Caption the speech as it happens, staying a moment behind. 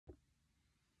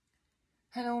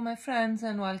Hello my friends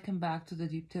and welcome back to the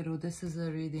Deep Tarot. This is a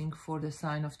reading for the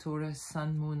sign of Taurus,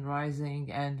 Sun, Moon,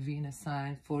 Rising and Venus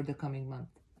sign for the coming month.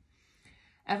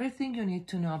 Everything you need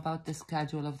to know about the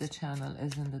schedule of the channel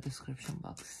is in the description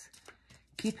box.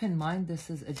 Keep in mind this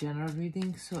is a general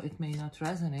reading, so it may not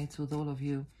resonate with all of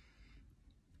you.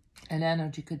 And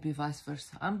energy could be vice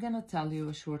versa. I'm going to tell you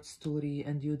a short story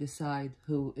and you decide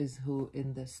who is who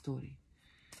in the story.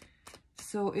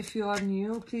 So if you are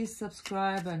new, please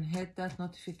subscribe and hit that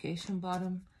notification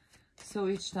button. So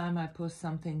each time I post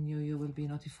something new, you will be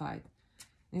notified.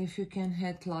 And if you can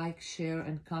hit like, share,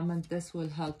 and comment, this will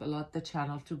help a lot the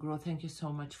channel to grow. Thank you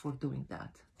so much for doing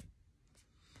that.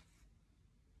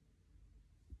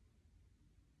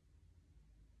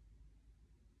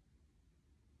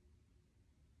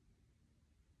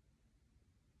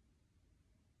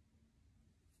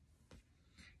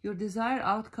 Your desired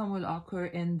outcome will occur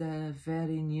in the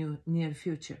very near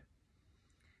future.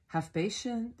 Have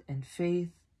patience and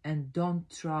faith and don't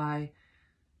try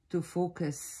to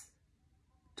force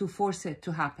it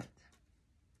to happen.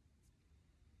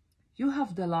 You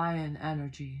have the lion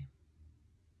energy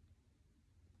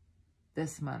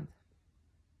this month.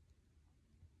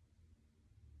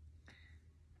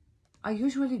 I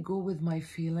usually go with my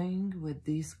feeling with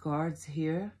these cards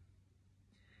here.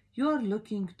 You are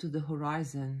looking to the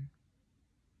horizon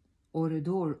or a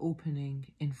door opening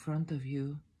in front of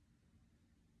you,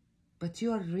 but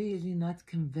you are really not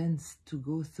convinced to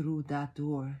go through that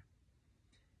door,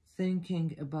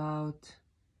 thinking about,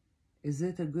 is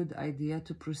it a good idea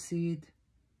to proceed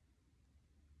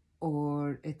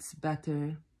or it's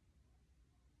better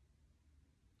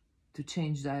to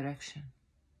change direction?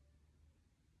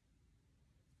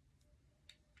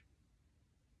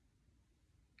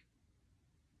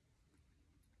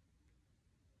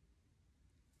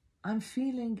 I'm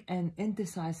feeling an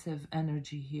indecisive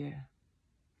energy here.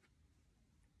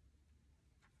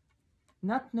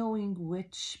 Not knowing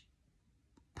which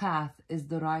path is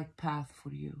the right path for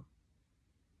you.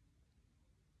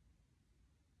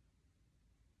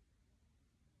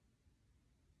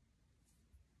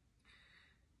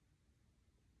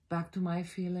 Back to my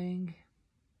feeling.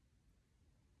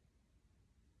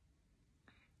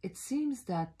 It seems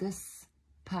that this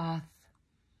path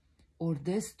or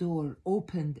this door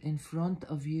opened in front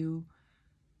of you,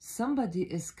 somebody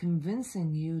is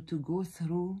convincing you to go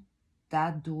through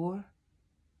that door,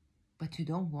 but you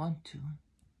don't want to.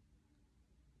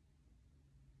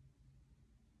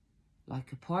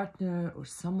 Like a partner or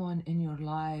someone in your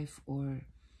life or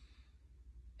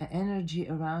an energy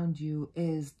around you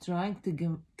is trying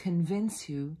to convince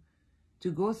you to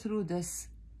go through this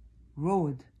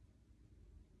road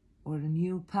or a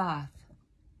new path.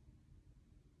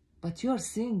 But you're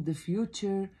seeing the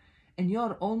future and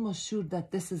you're almost sure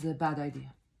that this is a bad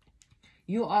idea.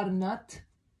 You are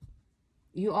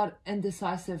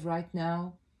indecisive right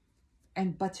now,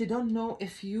 but you don't know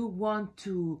if you want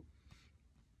to,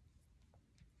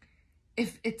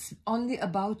 if it's only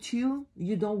about you,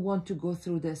 you don't want to go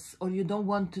through this, or you don't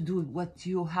want to do what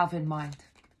you have in mind.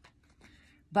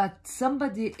 But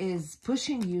somebody is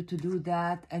pushing you to do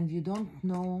that and you don't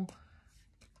know.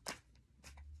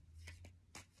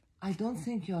 I don't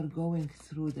think you are going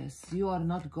through this. You are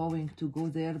not going to go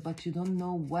there, but you don't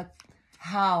know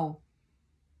how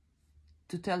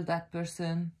to tell that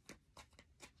person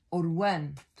or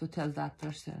when to tell that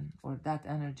person or that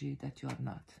energy that you are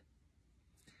not.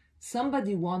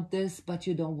 Somebody wants this, but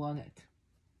you don't want it.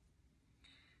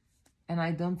 And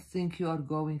I don't think you are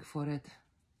going for it,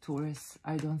 Taurus.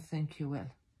 I don't think you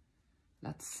will.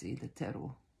 Let's see the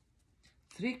tarot.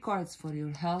 3 cards for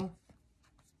your health.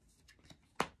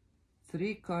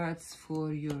 3 cards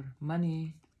for your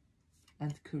money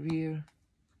and career.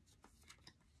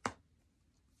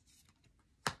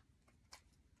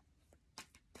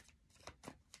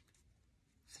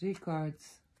 3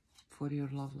 cards for your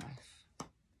love life.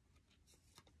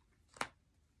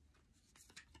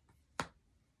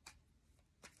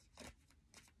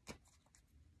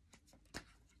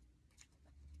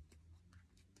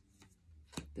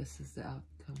 This is the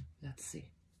outcome. Let's see.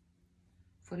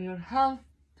 For your health,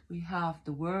 we have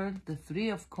the World, the 3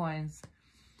 of Coins,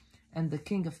 and the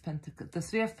King of Pentacles. The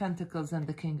 3 of Pentacles and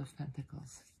the King of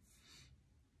Pentacles.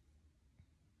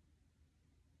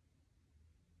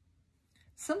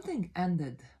 Something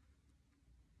ended.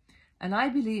 And I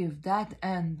believe that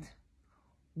end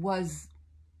was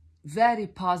very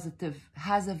positive,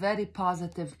 has a very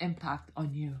positive impact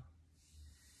on you.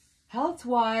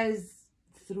 Health-wise,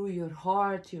 through your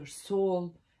heart, your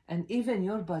soul, and even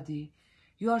your body,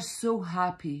 you are so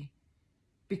happy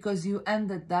because you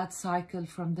ended that cycle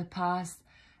from the past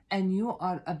and you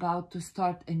are about to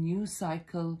start a new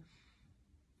cycle.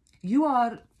 You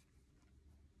are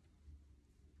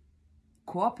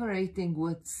cooperating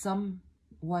with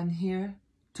someone here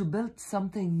to build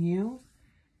something new,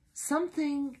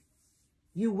 something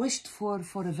you wished for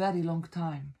a very long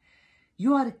time.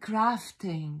 You are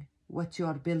crafting what you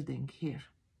are building here.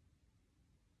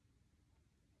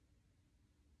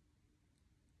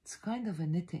 It's kind of a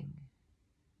knitting,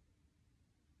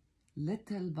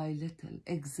 little by little,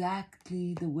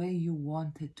 exactly the way you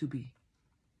want it to be.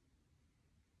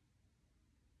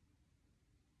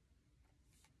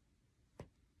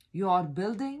 You are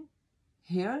building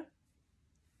here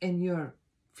in your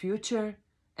future,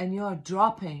 and you are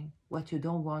dropping what you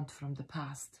don't want from the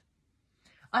past.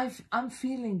 I'm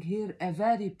feeling here a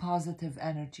very positive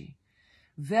energy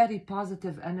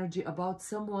about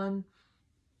someone.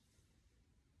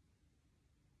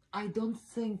 I don't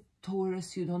think,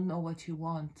 Taurus, you don't know what you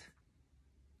want.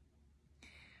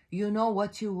 You know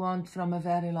what you want from a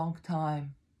very long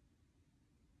time,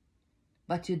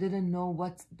 but you didn't know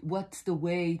what's the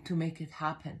way to make it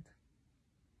happen.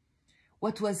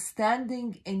 What was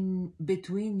standing in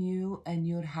between you and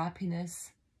your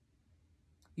happiness,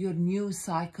 your new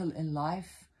cycle in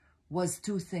life, was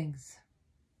two things.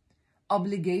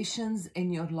 Obligations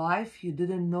in your life, you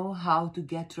didn't know how to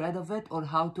get rid of it or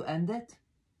how to end it.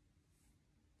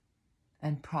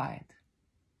 And pride.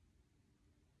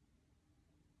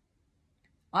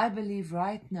 I believe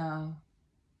right now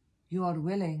you are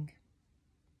willing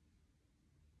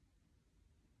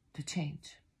to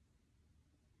change.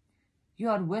 You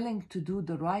are willing to do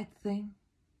the right thing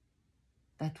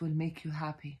that will make you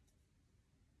happy.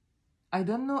 I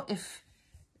don't know if,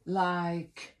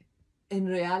 like, in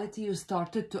reality you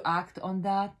started to act on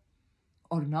that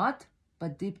or not,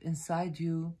 but deep inside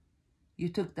you, you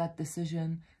took that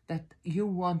decision that you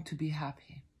want to be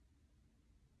happy.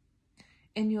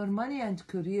 In your money and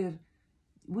career,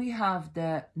 we have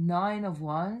the 9 of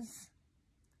Wands,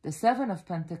 the 7 of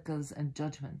Pentacles, and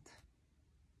Judgment.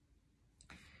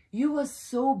 You were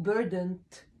so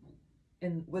burdened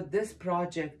with this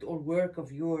project or work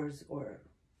of yours or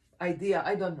idea,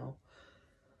 I don't know.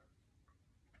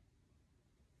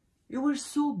 You were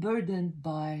so burdened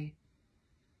by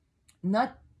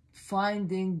not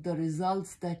finding the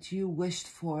results that you wished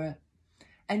for,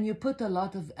 and you put a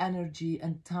lot of energy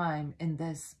and time in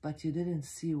this, but you didn't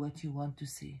see what you want to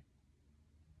see.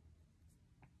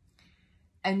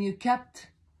 And you kept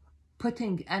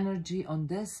putting energy on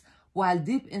this, while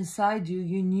deep inside you,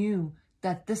 you knew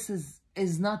that this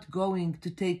is not going to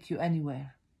take you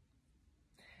anywhere,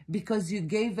 because you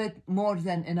gave it more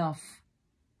than enough,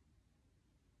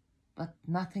 but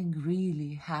nothing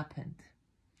really happened.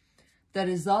 The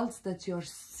results that you're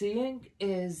seeing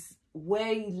is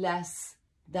way less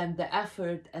than the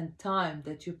effort and time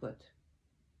that you put.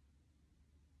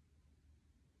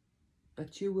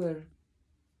 But you were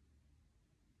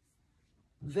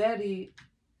very,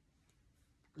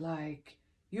 like,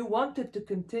 you wanted to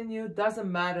continue, doesn't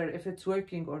matter if it's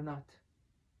working or not.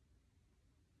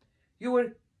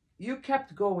 You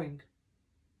kept going,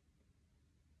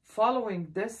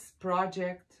 following this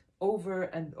project over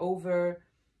and over,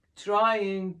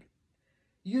 trying.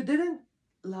 You didn't,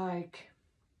 like,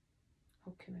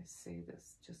 how can I say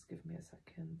this? Just give me a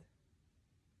second.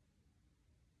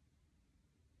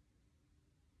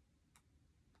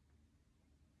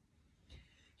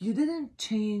 You didn't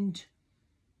change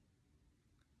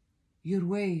your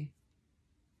way.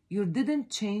 You didn't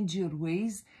change your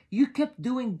ways. You kept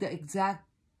doing the exact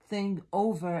thing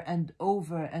over and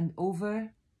over and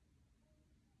over,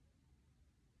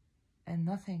 and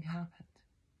nothing happened.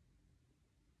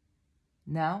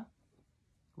 Now,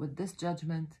 with this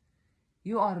Judgment,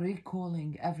 you are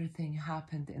recalling everything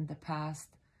happened in the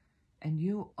past, and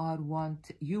you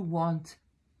want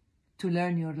to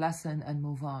learn your lesson and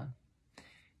move on.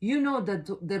 You know that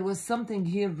there was something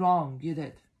here wrong, you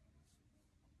did.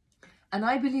 And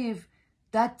I believe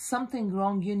that something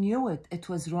wrong, you knew it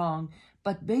was wrong,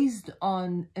 but based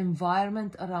on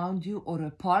environment around you, or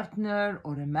a partner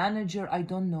or a manager, I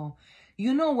don't know.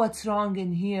 You know what's wrong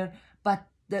in here, but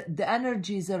the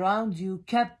energies around you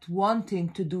kept wanting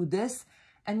to do this,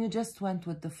 and you just went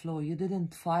with the flow. You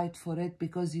didn't fight for it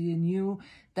because you knew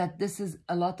that this is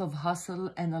a lot of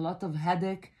hustle and a lot of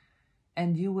headache,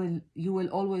 and you will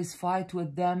always fight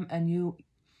with them, and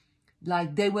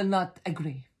they will not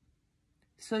agree.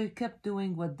 So you kept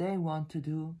doing what they want to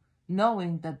do,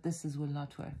 knowing that this will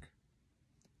not work.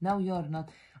 Now you're not.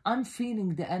 I'm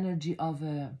feeling the energy of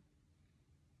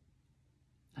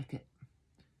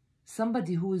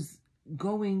somebody who's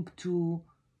going to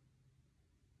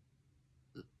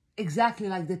exactly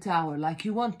like the tower, like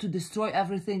you want to destroy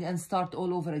everything and start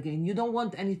all over again. You don't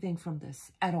want anything from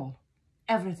this at all.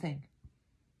 Everything.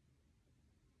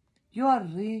 You are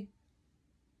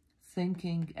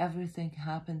rethinking everything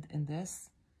happened in this,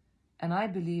 and I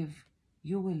believe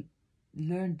you will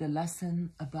learn the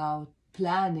lesson about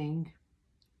planning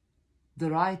the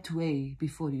right way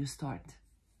before you start.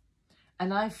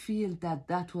 And I feel that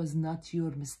that was not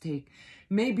your mistake.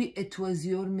 Maybe it was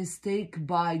your mistake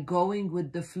by going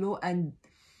with the flow and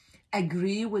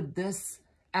agree with this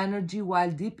energy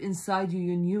while deep inside you,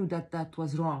 you knew that that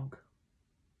was wrong.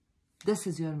 This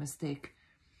is your mistake.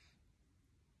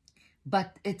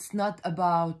 But it's not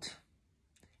about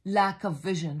lack of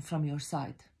vision from your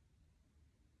side.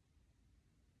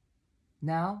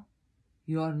 Now,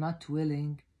 you are not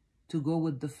willing to go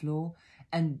with the flow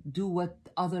and do what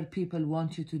other people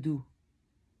want you to do.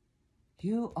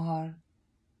 You are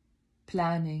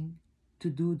planning to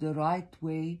do the right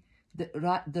way, the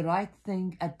right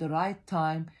thing at the right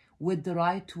time, with the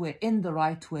right way, in the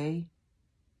right way.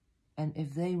 And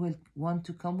if they will want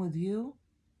to come with you,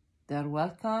 they're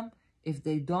welcome. If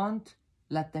they don't,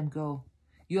 let them go.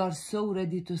 You are so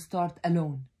ready to start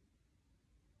alone,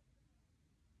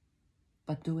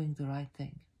 but doing the right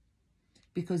thing.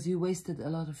 Because you wasted a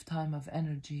lot of time of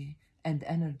energy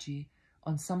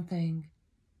on something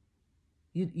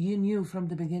you knew from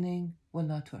the beginning will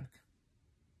not work.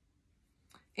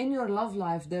 In your love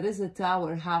life, there is a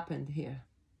tower happened here.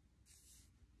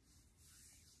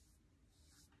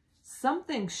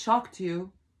 Something shocked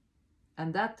you,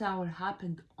 and that tower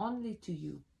happened only to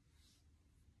you.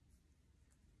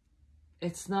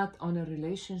 It's not on a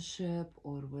relationship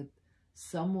or with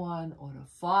someone or a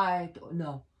fight, or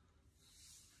no.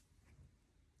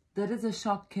 There is a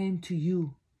shock came to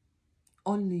you,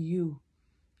 only you,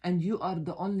 and you are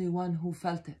the only one who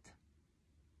felt it.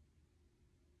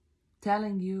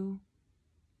 Telling you,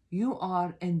 you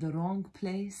are in the wrong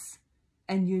place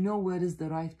and you know where is the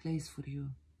right place for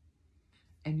you.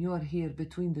 And you are here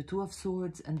between the Two of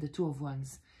Swords and the Two of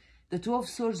Wands. The Two of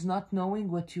Swords not knowing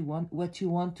what you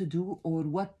want to do or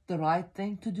what the right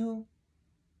thing to do.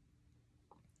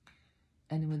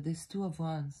 And with this Two of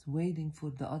Wands, waiting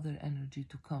for the other energy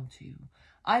to come to you.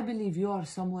 I believe you are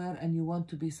somewhere and you want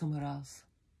to be somewhere else.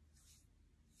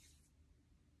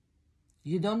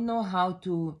 You don't know how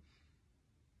to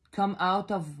come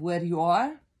out of where you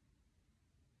are.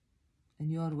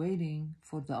 And you are waiting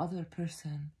for the other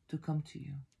person to come to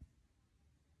you.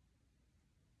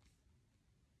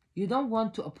 You don't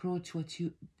want to approach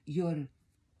your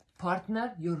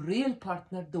partner, your real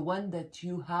partner, the one that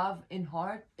you have in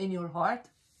your heart.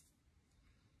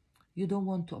 You don't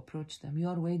want to approach them. You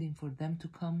are waiting for them to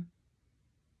come.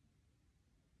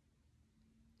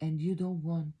 And you don't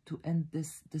want to end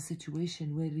the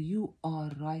situation where you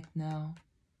are right now,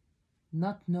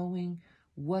 not knowing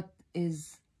what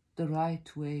is the right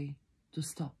way to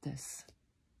stop this.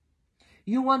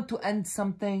 You want to end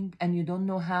something and you don't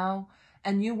know how,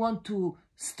 and you want to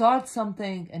start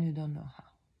something and you don't know how.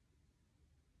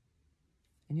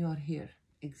 And you are here,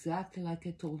 exactly like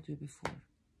I told you before.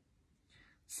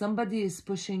 Somebody is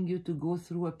pushing you to go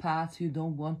through a path you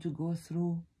don't want to go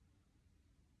through,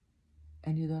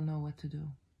 and you don't know what to do.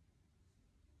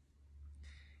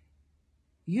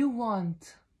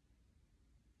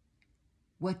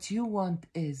 What you want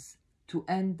is to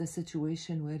end the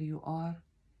situation where you are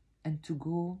and to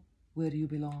go where you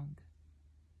belong.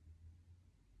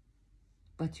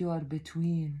 But you are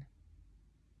between,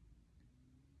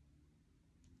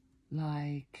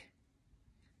 like,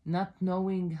 not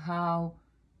knowing how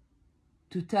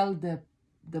to tell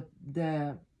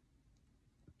the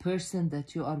person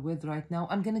that you are with right now.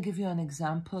 I'm going to give you an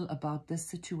example about this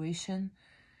situation,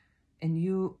 and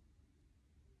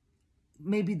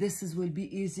maybe will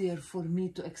be easier for me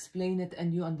to explain it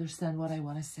and you understand what I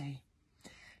want to say.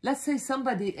 Let's say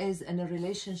somebody is in a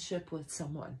relationship with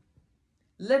someone,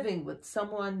 living with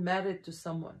someone, married to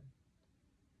someone,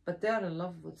 but they are in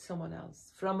love with someone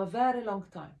else from a very long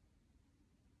time.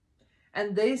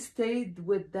 And they stayed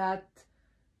with that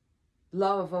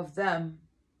love of them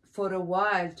for a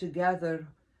while together,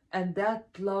 and that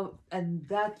love and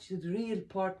that real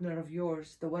partner of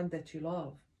yours, the one that you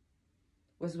love,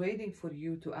 was waiting for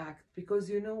you to act, because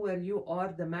you know where you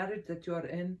are, the marriage that you are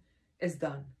in is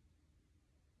done.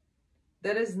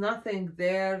 There is nothing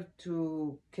there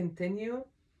to continue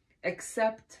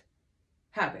except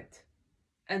habit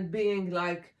and being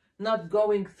like not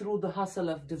going through the hustle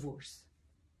of divorce.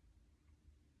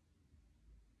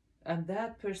 And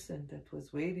that person that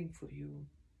was waiting for you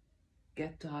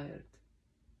get tired,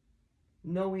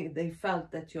 knowing they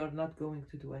felt that you're not going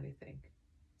to do anything,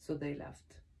 so they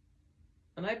left.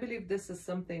 And I believe this is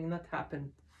something not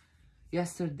happened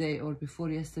yesterday or before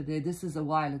yesterday. This is a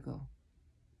while ago.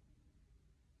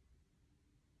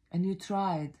 And you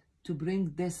tried to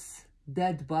bring this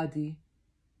dead body,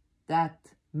 that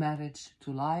marriage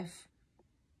to life,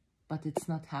 but it's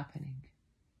not happening.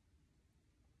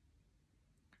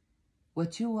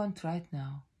 What you want right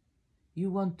now, you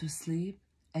want to sleep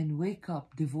and wake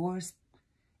up divorced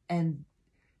and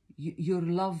your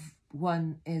loved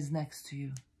one is next to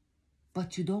you.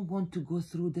 But you don't want to go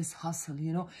through this hustle,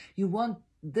 you know. You want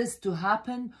this to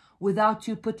happen without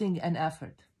you putting an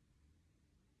effort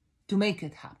to make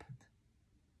it happen.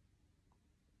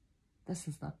 This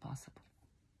is not possible.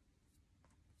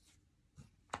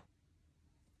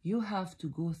 You have to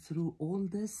go through all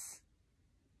this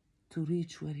to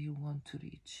reach where you want to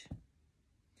reach.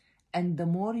 And the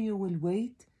more you will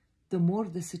wait, the more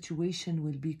the situation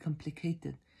will be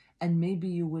complicated. And maybe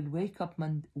you will wake up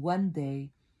one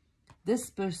day,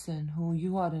 this person who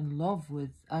you are in love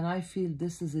with, and I feel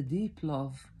this is a deep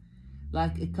love,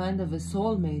 like a kind of a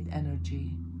soulmate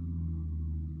energy.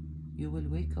 You will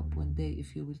wake up one day,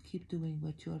 if you will keep doing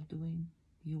what you are doing,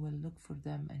 you will look for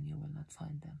them and you will not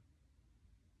find them.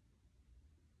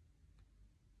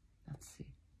 Let's see.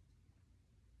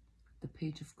 The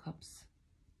Page of Cups.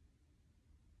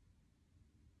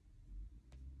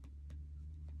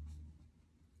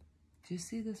 Do you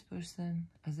see this person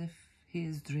as if he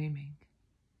is dreaming?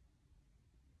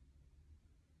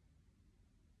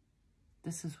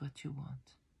 This is what you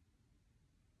want.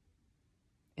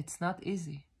 It's not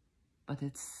easy, but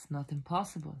it's not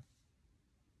impossible.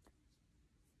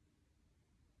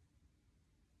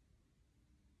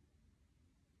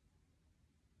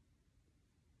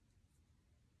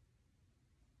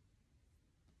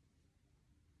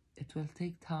 It will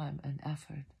take time and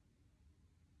effort,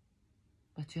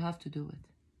 but you have to do it.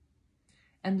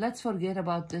 And let's forget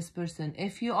about this person.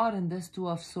 If you are in this Two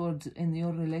of Swords in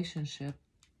your relationship,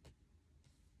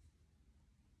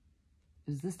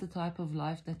 is this the type of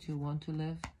life that you want to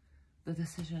live? The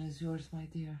decision is yours, my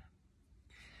dear.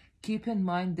 Keep in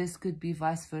mind, this could be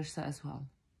vice versa as well.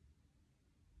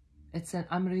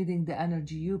 I'm reading the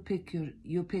energy. You pick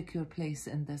your place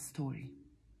in this story.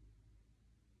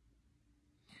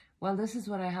 Well, this is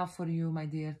what I have for you, my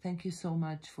dear. Thank you so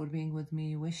much for being with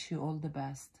me. Wish you all the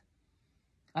best.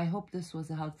 I hope this was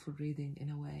a helpful reading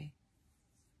in a way.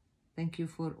 Thank you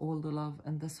for all the love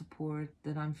and the support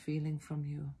that I'm feeling from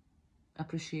you.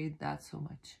 Appreciate that so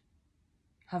much.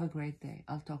 Have a great day.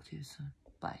 I'll talk to you soon.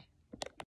 Bye.